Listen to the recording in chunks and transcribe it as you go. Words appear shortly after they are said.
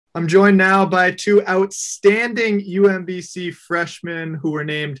I'm joined now by two outstanding UMBC freshmen who were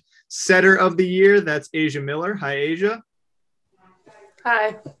named Setter of the Year. That's Asia Miller. Hi, Asia.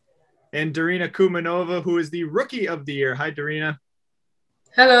 Hi. And Darina Kumanova, who is the Rookie of the Year. Hi, Darina.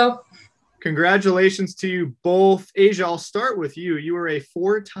 Hello. Congratulations to you both. Asia, I'll start with you. You were a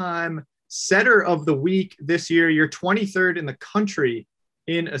four-time Setter of the Week this year. You're 23rd in the country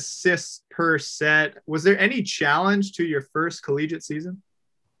in assists per set. Was there any challenge to your first collegiate season?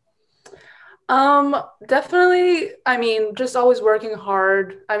 Definitely, just always working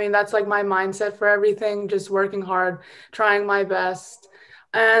hard. That's like my mindset for everything, just working hard, trying my best.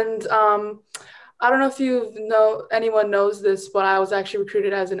 And I don't know if anyone knows this, but I was actually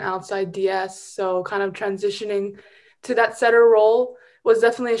recruited as an outside DS, so kind of transitioning to that setter role was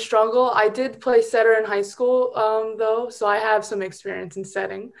definitely a struggle. I did play setter in high school, though, so I have some experience in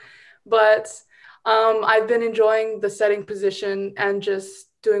setting. But I've been enjoying the setting position and just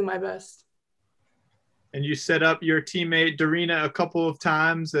doing my best. And you set up your teammate Darina a couple of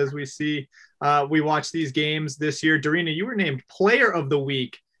times as we watch these games this year. Darina, you were named Player of the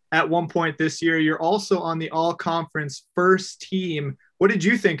Week at one point this year. You're also on the all-conference first team. What did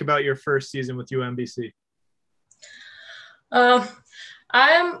you think about your first season with UMBC?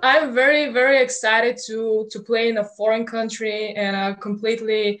 I'm very, very excited to play in a foreign country and a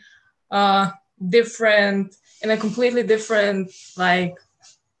completely different like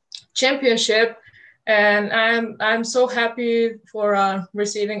championship. And I'm so happy for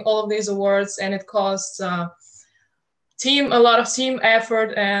receiving all of these awards, and it costs a lot of team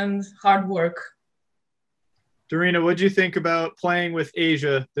effort and hard work. Darina, what did you think about playing with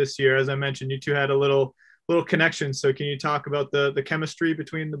Asia this year? As I mentioned, you two had a little connection. So can you talk about the chemistry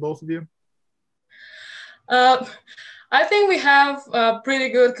between the both of you? I think we have a pretty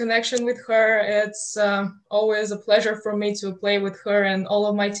good connection with her. It's always a pleasure for me to play with her and all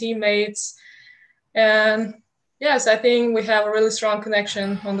of my teammates. And yes, I think we have a really strong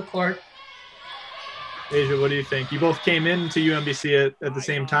connection on the court. Asia, what do you think? You both came into UMBC at the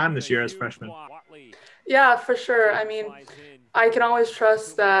same time this year as freshmen. Yeah, for sure. I can always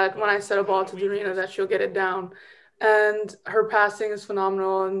trust that when I set a ball to Darina that she'll get it down. And her passing is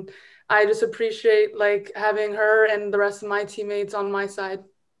phenomenal. And I just appreciate like having her and the rest of my teammates on my side.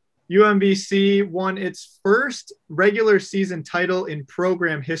 UMBC won its first regular season title in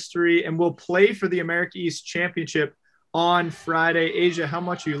program history and will play for the America East Championship on Friday. Asia, how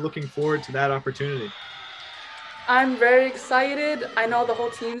much are you looking forward to that opportunity? I'm very excited. I know the whole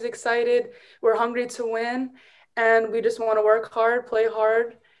team's excited. We're hungry to win, and we just want to work hard, play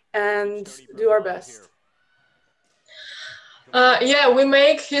hard, and do our best. Yeah, we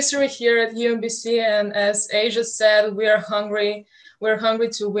make history here at UMBC, and as Asia said, we are hungry. We're hungry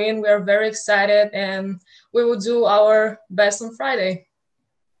to win. We are very excited, and we will do our best on Friday.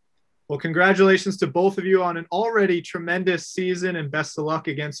 Well, congratulations to both of you on an already tremendous season, and best of luck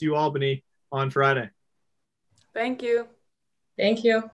against UAlbany on Friday. Thank you. Thank you.